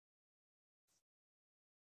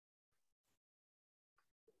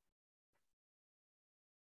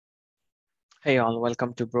Hey all,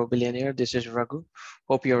 welcome to Bro Billionaire. This is Raghu.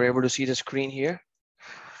 Hope you're able to see the screen here.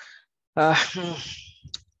 Uh,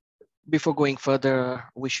 Before going further,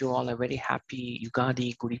 wish you all a very happy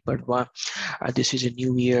Yugadi, Gudi Padwa. This is a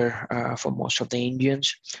new year for most of the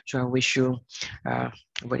Indians. So I wish you a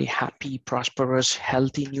very happy, prosperous,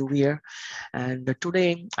 healthy new year. And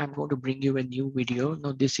today I'm going to bring you a new video.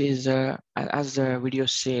 Now this is, as the video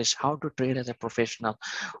says, how to trade as a professional.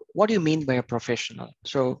 What do you mean by a professional?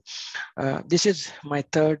 So this is my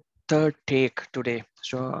third take today.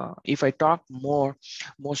 So if I talk more,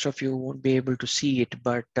 most of you won't be able to see it,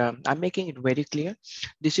 but I'm making it very clear.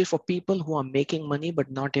 This is for people who are making money but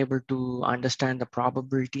not able to understand the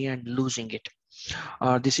probability and losing it.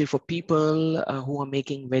 This is for people who are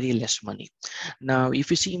making very less money. Now, if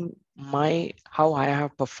you see how I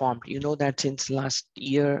have performed, you know that since last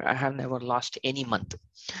year I have never lost any month.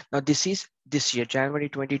 Now this is this year, January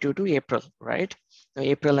 22 to April, right? Now,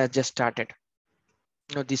 April has just started.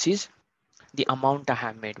 Now this is the amount I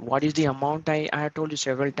have made. What is the amount I have told you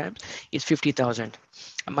several times is 50,000.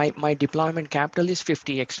 My deployment capital is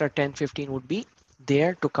 50, extra 10, 15 would be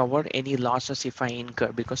there to cover any losses if I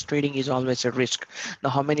incur, because trading is always a risk. Now,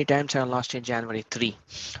 how many times I lost in January? 3.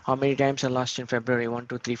 How many times I lost in February? 1,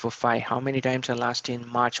 2, 3, 4, 5. How many times I lost in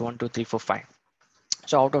March? 1, 2, 3, 4, 5.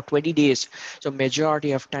 So out of 20 days, so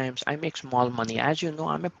majority of times I make small money. As you know,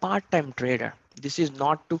 I'm a part-time trader. This is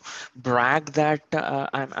not to brag that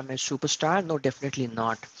I'm a superstar. No, definitely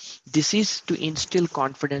not. This is to instill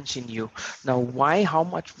confidence in you. Now, why, how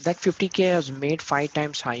much that 50K has made 5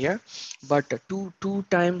 times higher, but two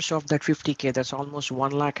times of that 50K, that's almost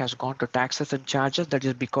 1 lakh has gone to taxes and charges. That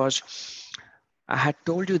is because I had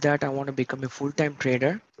told you that I want to become a full-time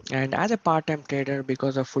trader, and as a part-time trader,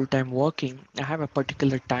 because of full-time working, I have a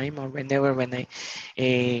particular time or whenever when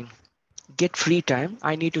I get free time,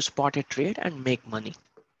 I need to spot a trade and make money.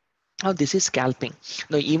 Now this is scalping.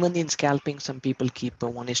 Now even in scalping, some people keep a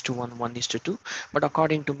 1:1, 1:2, but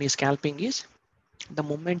according to me, scalping is the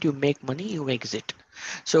moment you make money, you exit.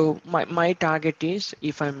 So my target is,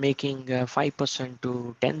 if I'm making 5%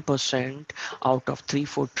 to 10% out of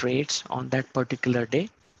 3-4 trades on that particular day,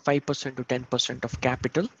 5% to 10% of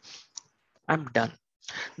capital, I'm done.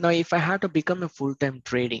 Now if I have to become a full-time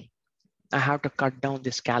trading, I have to cut down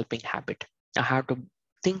the scalping habit. I have to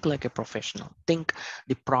think like a professional, think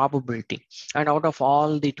the probability. And out of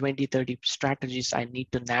all the 20, 30 strategies, I need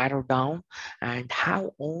to narrow down and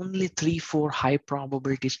have only 3-4 high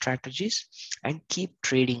probability strategies and keep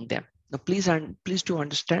trading them. Now, please do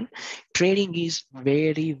understand, trading is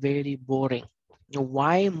very, very boring. Now,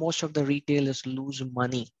 why most of the retailers lose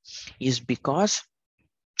money is because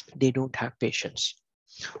they don't have patience.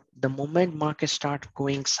 The moment markets start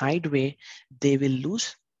going sideways, they will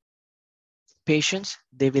lose patience,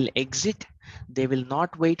 they will exit, they will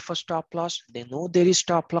not wait for stop loss. They know there is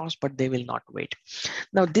stop loss, but they will not wait.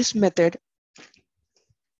 Now this method,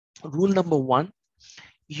 rule number 1,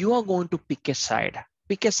 you are going to pick a side.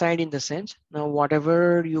 Pick a side in the sense, now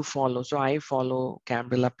whatever you follow. So I follow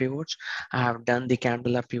candle pivots. I have done the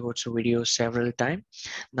candle pivots video several times.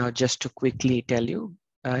 Now just to quickly tell you,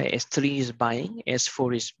 S3 is buying,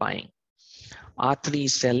 S4 is buying. R3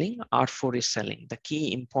 is selling, R4 is selling. The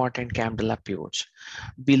key important candle pivots.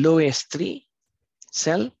 Below S3,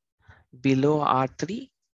 sell. Below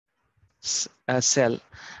R3, sell.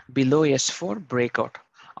 Below S4, breakout.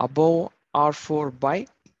 Above R4, buy.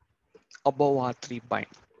 Above R3, buy.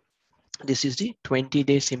 This is the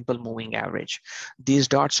 20-day simple moving average. These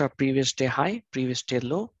dots are previous day high, previous day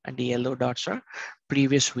low, and the yellow dots are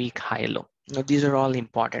previous week high, low. Now, these are all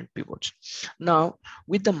important pivots. Now,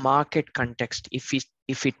 with the market context, if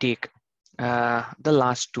we take the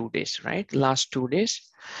last 2 days, right? Last 2 days,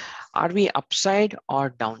 are we upside or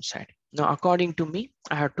downside? Now, according to me,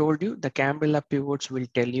 I have told you the candle pivots will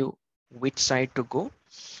tell you which side to go,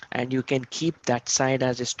 and you can keep that side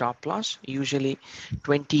as a stop loss. Usually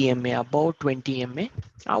 20 MA, above 20 MA,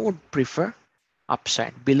 I would prefer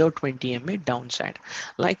upside. Below 20 MA, downside.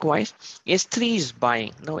 Likewise, S3 is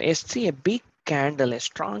buying. Now S3, a big candle, a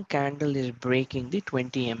strong candle is breaking the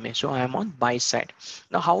 20 MA. So I am on buy side.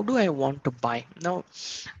 Now how do I want to buy? Now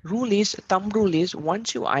thumb rule is,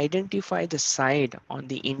 once you identify the side on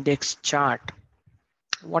the index chart,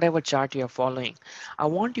 whatever chart you are following, I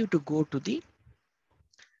want you to go to the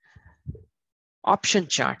option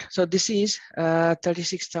chart. So this is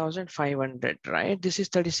 36,500, right? This is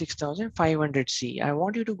 36,500 CE. I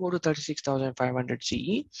want you to go to 36,500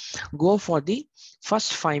 CE. Go for the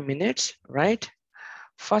first 5 minutes, right?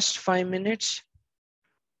 First 5 minutes.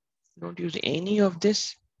 Don't use any of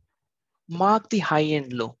this. Mark the high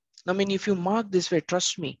and low. I mean, if you mark this way,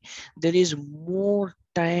 trust me, there is more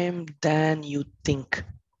time than you think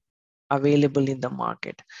available in the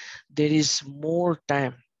market. There is more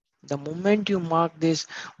time. The moment you mark this,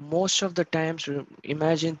 most of the times,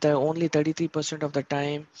 imagine that only 33% of the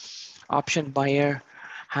time option buyer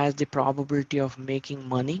has the probability of making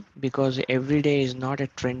money, because every day is not a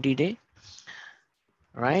trendy day,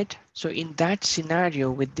 right? So in that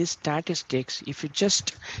scenario, with these statistics, if you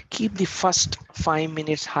just keep the first 5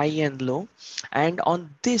 minutes high and low, and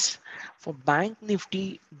on this for bank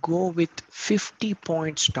nifty, go with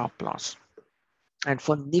 50-point stop loss. And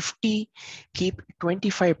for Nifty, keep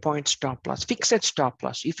 25-point stop loss, fixed stop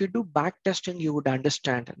loss. If you do back testing, you would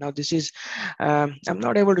understand. Now this is, I'm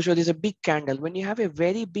not able to show this, a big candle. When you have a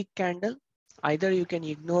very big candle, either you can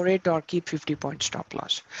ignore it or keep 50-point stop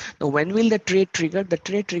loss. Now, when will the trade trigger? The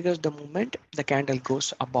trade triggers the moment the candle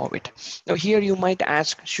goes above it. Now here you might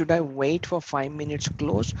ask, should I wait for 5 minutes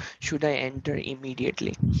close? Should I enter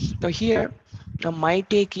immediately? Now here, now my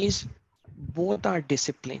take is, both are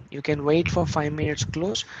discipline. You can wait for 5 minutes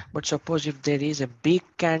close, but suppose if there is a big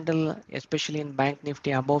candle, especially in bank nifty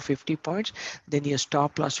above 50 points, then your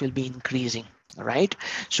stop loss will be increasing, right?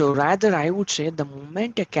 So rather, I would say the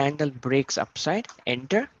moment a candle breaks upside,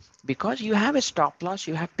 enter, because you have a stop loss,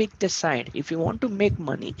 you have picked a side. If you want to make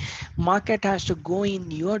money, market has to go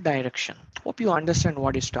in your direction. Hope you understand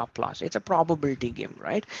what is stop loss. It's a probability game,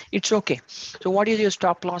 right? It's okay. So what is your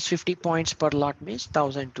stop loss? 50 points per lot means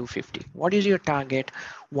 1250. What is your target?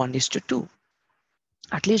 1:2.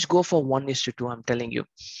 At least go for 1:2. I'm telling you.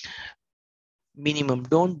 Minimum.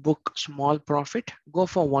 Don't book small profit. Go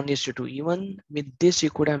for 1:2. Even with this, you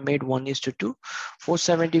could have made 1:2.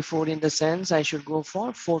 474 in the sense I should go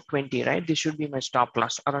for 420, right? This should be my stop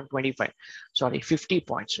loss around 25. Sorry, 50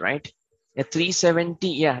 points, right? A 370.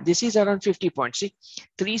 Yeah, this is around 50 points. See,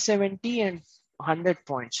 370 and 100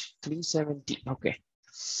 points. 370. Okay.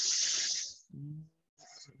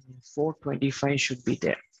 425 should be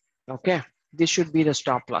there. Okay, this should be the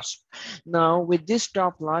stop loss. Now with this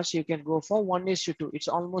stop loss, you can go for 1:2. It's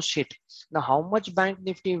almost hit. Now how much bank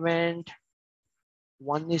nifty went?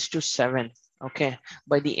 1:7. Okay,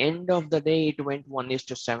 by the end of the day, it went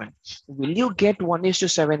 1:7. Will you get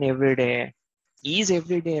 1:7 every day? Is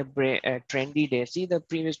every day a trendy day? See the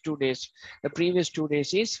previous 2 days. The previous 2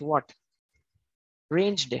 days is what?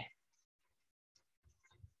 Range day.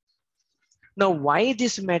 Now why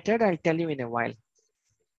this method? I'll tell you in a while.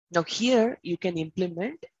 Now here you can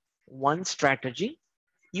implement one strategy.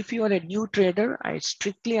 If you are a new trader, I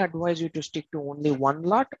strictly advise you to stick to only one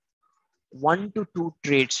lot, 1 to 2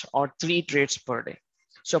 trades or 3 trades per day.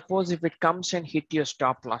 Suppose if it comes and hit your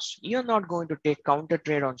stop loss, you're not going to take counter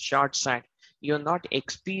trade on short side. You're not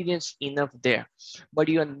experienced enough there. But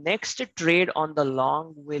your next trade on the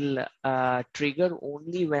long will trigger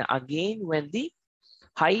only when the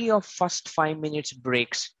high of first 5 minutes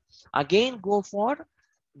breaks. Again, go for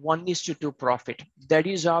 1:2 profit. That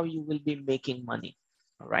is how you will be making money.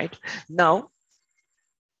 All right. Now,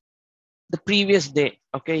 the previous day,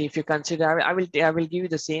 okay, if you consider, I will give you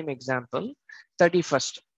the same example.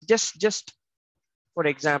 31st. Just for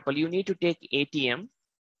example, you need to take ATM.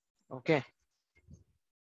 Okay.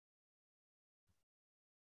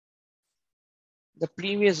 The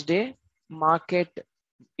previous day, market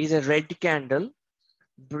is a red candle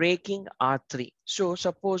breaking R3. So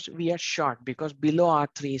suppose we are short because below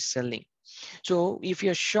R3 is selling. So if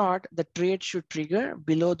you're short, the trade should trigger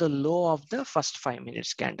below the low of the first 5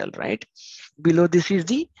 minutes candle, right? Below this is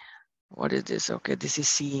the, what is this? Okay, this is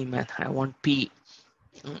CE, man. I want P.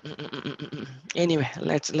 Anyway,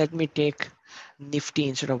 let me take Nifty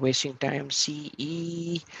instead of wasting time.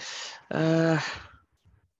 CE.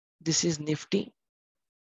 This is Nifty.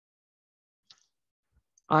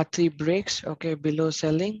 R3 breaks. Okay, below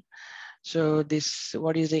selling. So this,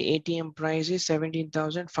 what is the ATM price is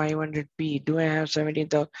 17,500 P. Do I have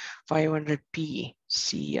 17,500 P?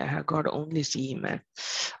 See, I have got only C, man.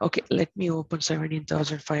 Okay, let me open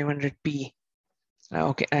 17,500 P.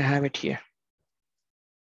 Okay, I have it here.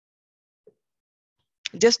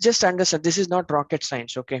 Just understand, this is not rocket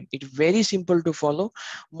science. Okay, it's very simple to follow.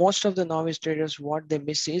 Most of the novice traders, what they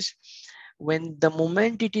miss is, when the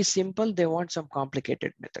moment it is simple, they want some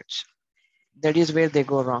complicated methods. That is where they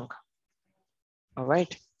go wrong. All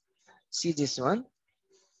right, see this one.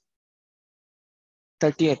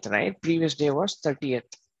 30th, right? Previous day was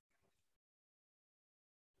 30th.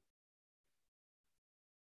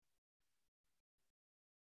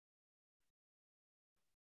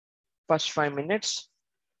 First 5 minutes.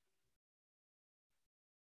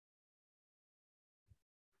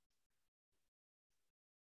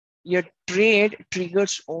 Your trade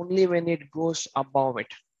triggers only when it goes above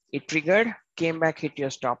it. It triggered, came back, hit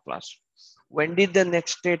your stop loss. When did the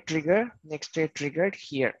next trade trigger? Next trade triggered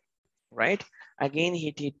here, right? Again,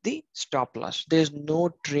 it hit the stop loss. There's no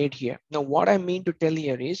trade here. Now, what I mean to tell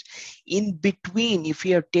here is, in between, if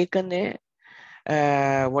you have taken a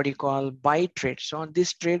what do you call buy trade. So on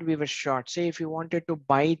this trade we were short. Say if you wanted to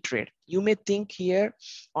buy trade, you may think here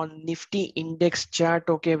on Nifty index chart,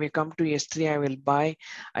 okay, we come to S3, I will buy,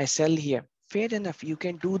 I sell here. Fair enough, you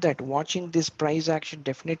can do that. Watching this price action,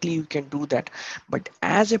 definitely you can do that. But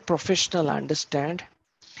as a professional, understand,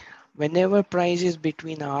 whenever price is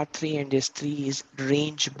between R3 and S3 is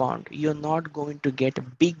range bound, you're not going to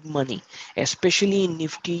get big money. Especially in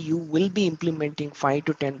Nifty, you will be implementing 5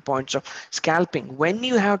 to 10 points of scalping. When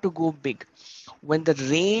you have to go big, when the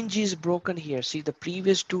range is broken here, see the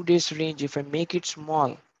previous 2 days range, if I make it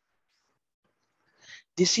small,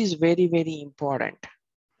 this is very, very important.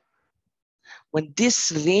 When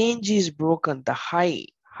this range is broken, the high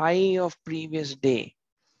of previous day,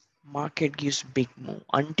 market gives big move.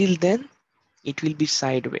 Until then, it will be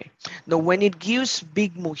sideways. Now, when it gives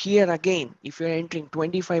big move here again, if you're entering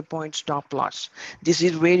 25 point stop loss, this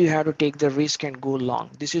is where you have to take the risk and go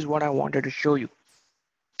long. This is what I wanted to show you.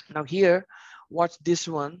 Now here, watch this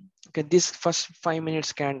one. Okay, this first 5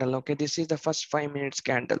 minutes candle. Okay, this is the first 5 minutes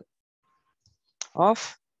candle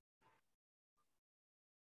of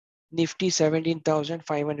Nifty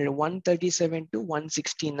 17,500, 137 to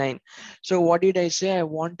 169. So what did I say? I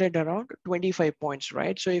wanted around 25 points,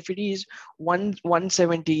 right? So if it is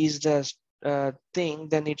 170 is the thing,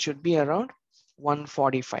 then it should be around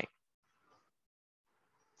 145.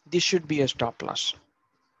 This should be a stop loss.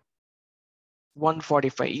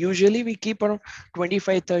 145. Usually we keep around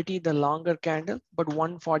 25, 30, the longer candle, but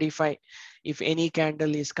 145, if any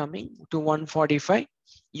candle is coming to 145,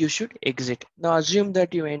 you should exit. Now assume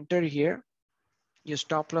that you enter here, your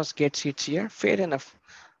stop loss gets hits here, fair enough,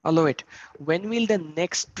 allow it. When will the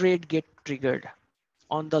next trade get triggered?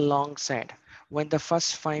 On the long side, when the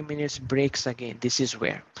first 5 minutes breaks again, this is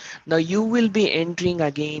where. Now you will be entering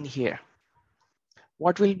again here.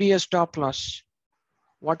 What will be your stop loss?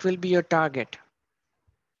 What will be your target?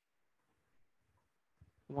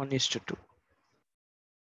 1:2.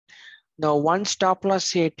 Now, one stop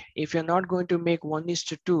loss hit, if you're not going to make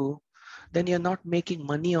 1:2, then you're not making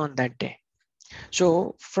money on that day.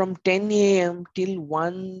 So from 10 a.m. till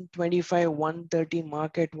 1:25, 1:30,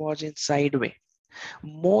 market was in sideways.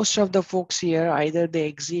 Most of the folks here, either they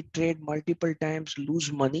exit trade multiple times,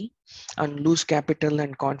 lose money and lose capital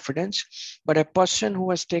and confidence. But a person who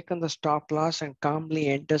has taken the stop loss and calmly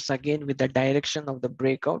enters again with the direction of the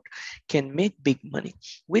breakout can make big money.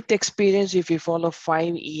 With experience, if you follow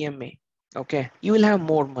 5 EMA, okay, you will have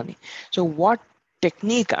more money. So what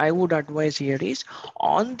technique I would advise here is,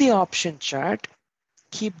 on the option chart,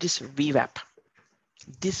 keep this VWAP.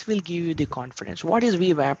 This will give you the confidence. What is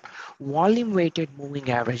VWAP? Volume weighted moving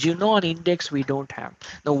average. You know, on index we don't have.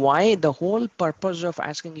 Now why? The whole purpose of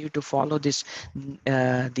asking you to follow this,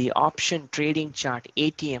 the option trading chart,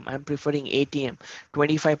 ATM, I'm preferring ATM,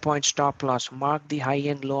 25 point stop loss, mark the high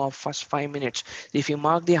and low of first 5 minutes. If you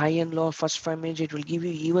mark the high and low of first 5 minutes, it will give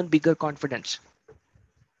you even bigger confidence,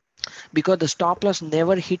 because the stop loss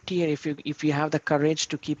never hit here if you have the courage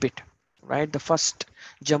to keep it, right? The first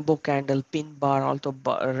jumbo candle, pin bar, also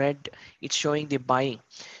red, it's showing the buying.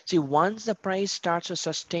 See, once the price starts to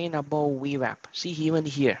sustain above VWAP, see, even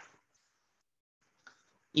here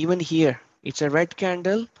it's a red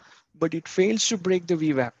candle, but it fails to break the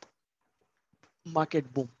VWAP,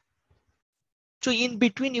 market boom. So in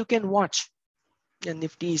between you can watch. The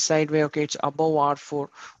Nifty is sideways, okay, it's above R4.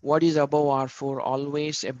 What is above R4?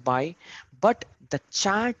 Always a buy. But the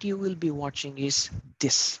chart you will be watching is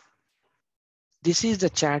this. This is the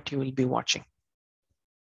chart you will be watching,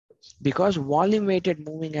 because volume weighted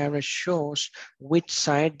moving average shows which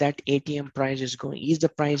side that ATM price is going. Is the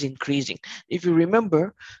price increasing? If you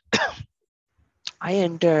remember, I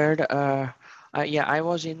entered, yeah, I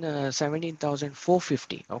was in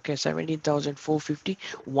 17,450. Okay, 17,450,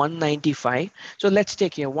 195. So let's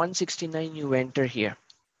take here 169. You enter here.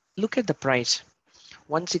 Look at the price,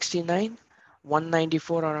 169,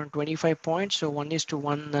 194, around 25 points. So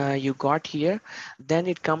 1:1 you got here. Then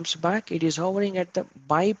it comes back. It is hovering at the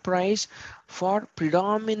buy price for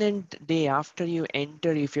predominant day after you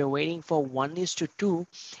enter. If you're waiting for 1:2,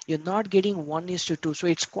 you're not getting 1:2. So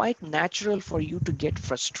it's quite natural for you to get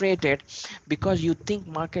frustrated, because you think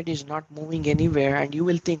market is not moving anywhere and you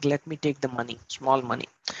will think, let me take the money, small money.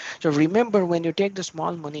 So remember, when you take the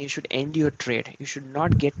small money, you should end your trade. You should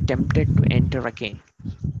not get tempted to enter again.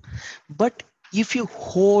 But if you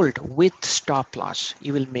hold with stop loss,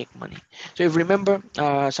 you will make money. So if you remember,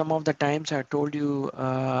 some of the times I told you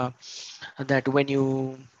that when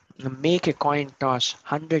you Make a coin toss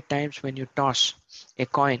 100 times. When you toss a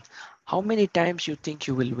coin, how many times you think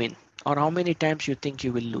you will win, or how many times you think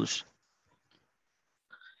you will lose?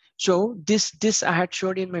 So this I had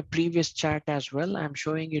showed in my previous chat as well. I'm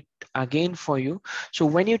showing it again for you. So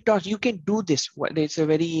when you toss, you can do this. It's a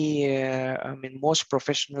very, I mean, most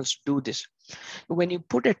professionals do this. When you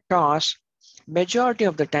put a toss, majority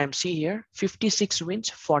of the time, see here, 56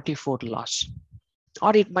 wins, 44 loss.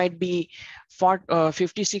 Or it might be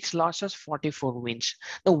 56 losses, 44 wins.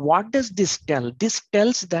 Now, what does this tell? This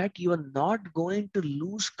tells that you are not going to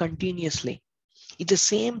lose continuously. It's the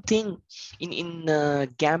same thing in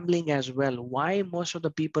gambling as well. Why most of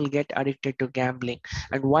the people get addicted to gambling,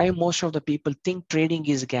 and why most of the people think trading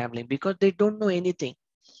is gambling? Because they don't know anything.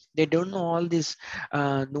 They don't know all this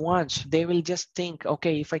nuance. They will just think,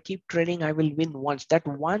 okay, if I keep trading, I will win once. That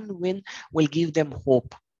one win will give them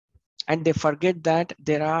hope. And they forget that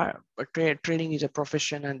there are trading is a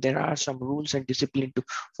profession, and there are some rules and discipline to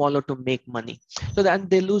follow to make money. So then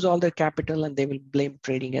they lose all their capital, and they will blame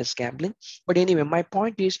trading as gambling. But anyway, my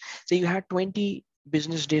point is, say you had 20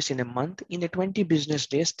 business days in a month. In the 20 business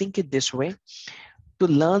days, think it this way: to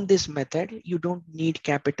learn this method, you don't need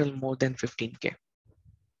capital more than 15K.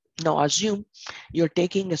 Now assume you're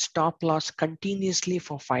taking a stop loss continuously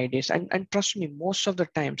for 5 days, and trust me, most of the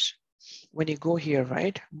times when you go here,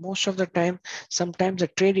 right, most of the time, sometimes the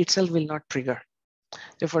trade itself will not trigger.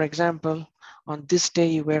 So for example, on this day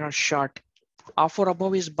you were on short, offer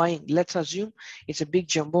above is buying. Let's assume it's a big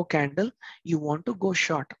jumbo candle. You want to go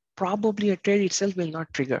short. Probably a trade itself will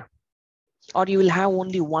not trigger, or you will have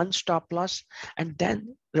only one stop loss, and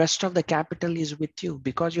then rest of the capital is with you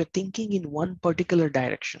because you're thinking in one particular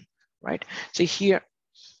direction, right? So here,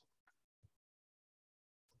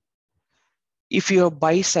 if you're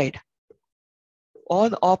buy side,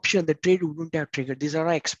 on option, the trade wouldn't have triggered. These are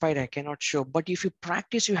expired, I cannot show. But if you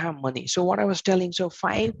practice, you have money. So what I was telling, so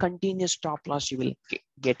 5 continuous stop loss you will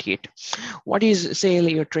get hit. What is, say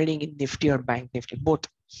you're trading in Nifty or Bank Nifty, both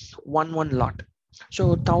one lot. So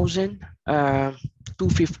 1,000,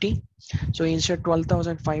 250. So instead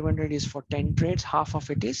 12,500 is for 10 trades. Half of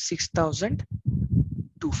it is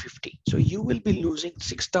 6,250. So you will be losing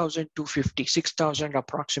 6,250, 6,000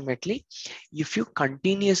 approximately, if you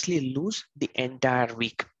continuously lose the entire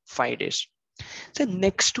week, 5 days. So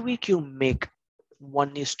next week you make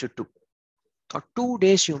 1:2, or 2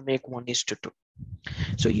 days you make 1:2.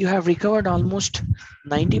 So you have recovered almost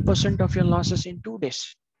 90% of your losses in 2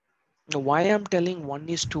 days. Now, why I'm telling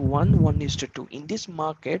 1:1, 1:2? In this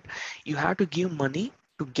market, you have to give money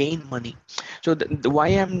to gain money. So why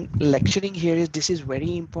I'm lecturing here is, this is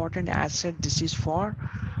very important. As said, this is for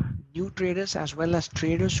new traders as well as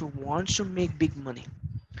traders who wants to make big money.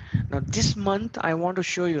 Now this month, I want to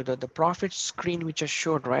show you that the profit screen which I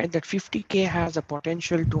showed, right, that 50K has a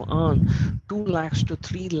potential to earn 2 lakhs to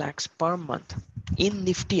 3 lakhs per month in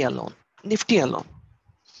Nifty alone. Nifty alone.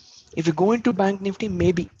 If you go into Bank Nifty,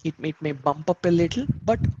 maybe it may bump up a little,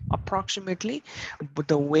 but approximately, but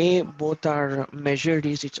the way both are measured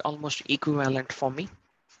is, it's almost equivalent for me.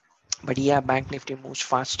 But yeah, Bank Nifty moves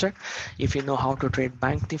faster if you know how to trade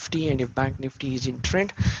Bank Nifty, and if Bank Nifty is in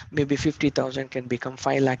trend, maybe 50,000 can become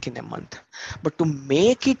 5 lakh in a month. But to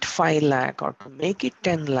make it 5 lakh or to make it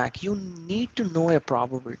 10 lakh, you need to know a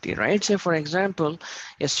probability, right? Say for example,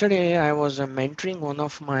 yesterday I was mentoring one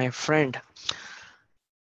of my friend.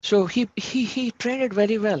 So he traded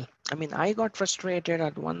very well. I mean, I got frustrated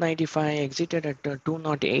at 195, exited at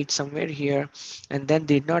 208 somewhere here, and then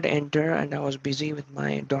did not enter. And I was busy with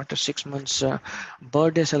my daughter's 6 months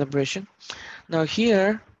birthday celebration. Now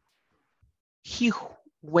here, he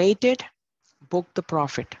waited, booked the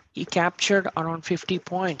profit. He captured around 50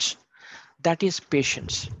 points. That is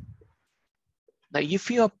patience. Now,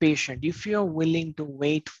 if you are patient, if you are willing to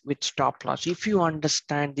wait with stop loss, if you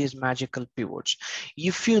understand these magical pivots,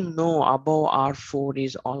 if you know above R4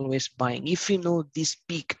 is always buying, if you know this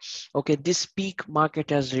peak, okay, this peak market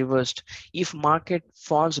has reversed. If market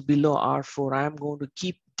falls below R4, I am going to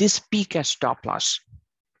keep this peak as stop loss.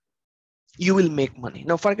 You will make money.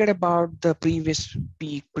 Now forget about the previous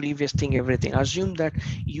peak, previous thing, everything. Assume that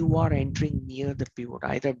you are entering near the pivot,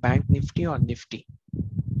 either Bank Nifty or Nifty.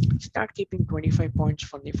 Start keeping 25 points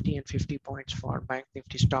for Nifty and 50 points for Bank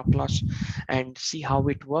Nifty stop loss, and see how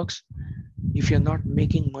it works. If you're not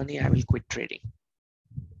making money, I will quit trading.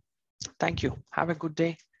 Thank you. Have a good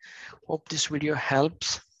day. Hope this video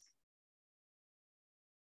helps.